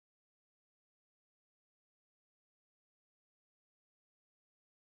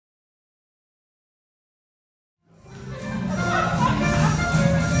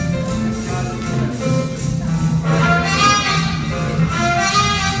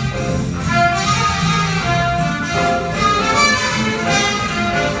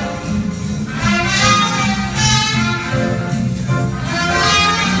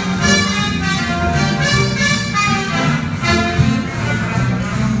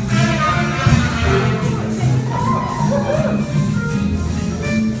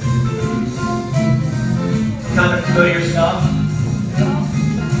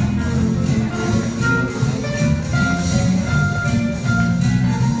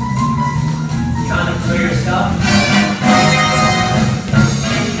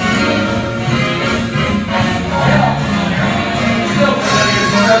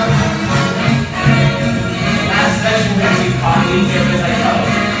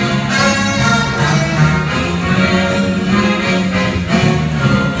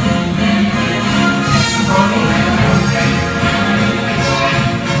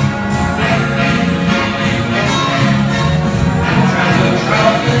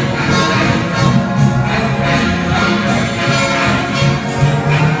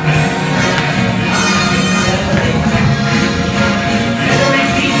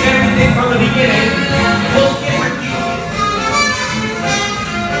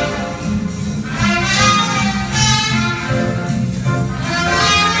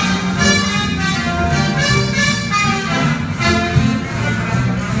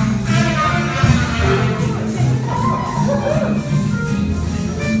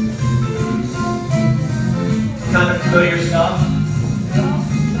Fill your stuff.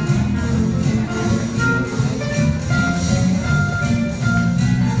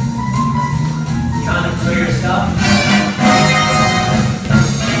 Trying to fill your stuff.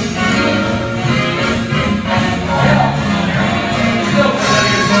 Still fill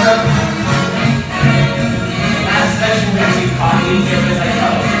your stuff. Last session we actually caught easier as I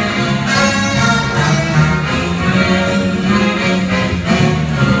go.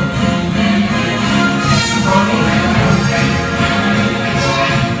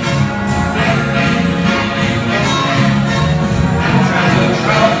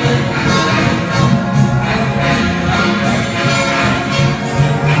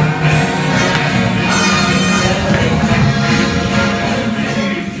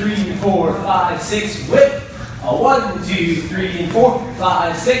 Six, whip. 1, 2, 3, and 4,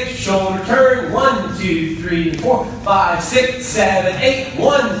 5, 6. Shoulder turn. 1, 2, 3, and 4, 5, 6, 7, 8.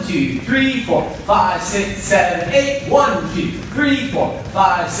 1, 2, 3, 4, 5, 6, 7, 8. 1, 2, 3, 4,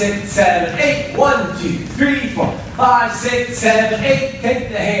 5, 6, 7, 8. 1, 2, 3, 4, 5, 6, 7, 8. Take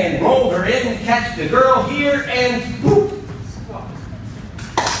the hand, roll her in, catch the girl here, and whoop.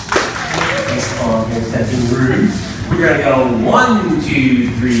 Stepping rude. We're going to go 1, 2,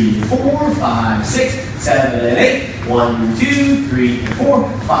 3, 4, 5, 6, 7, and 8. 1, 2, 3, 4,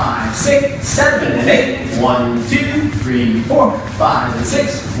 5, 6, 7, and 8. 1, 2, 3, 4, 5, and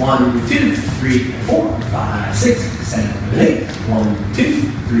 6. 1, 2, 3, 4, 5, 6, 7, and 8. 1, 2,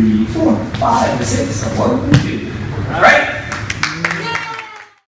 3, 4, 5, and 6. 1, 2. All right.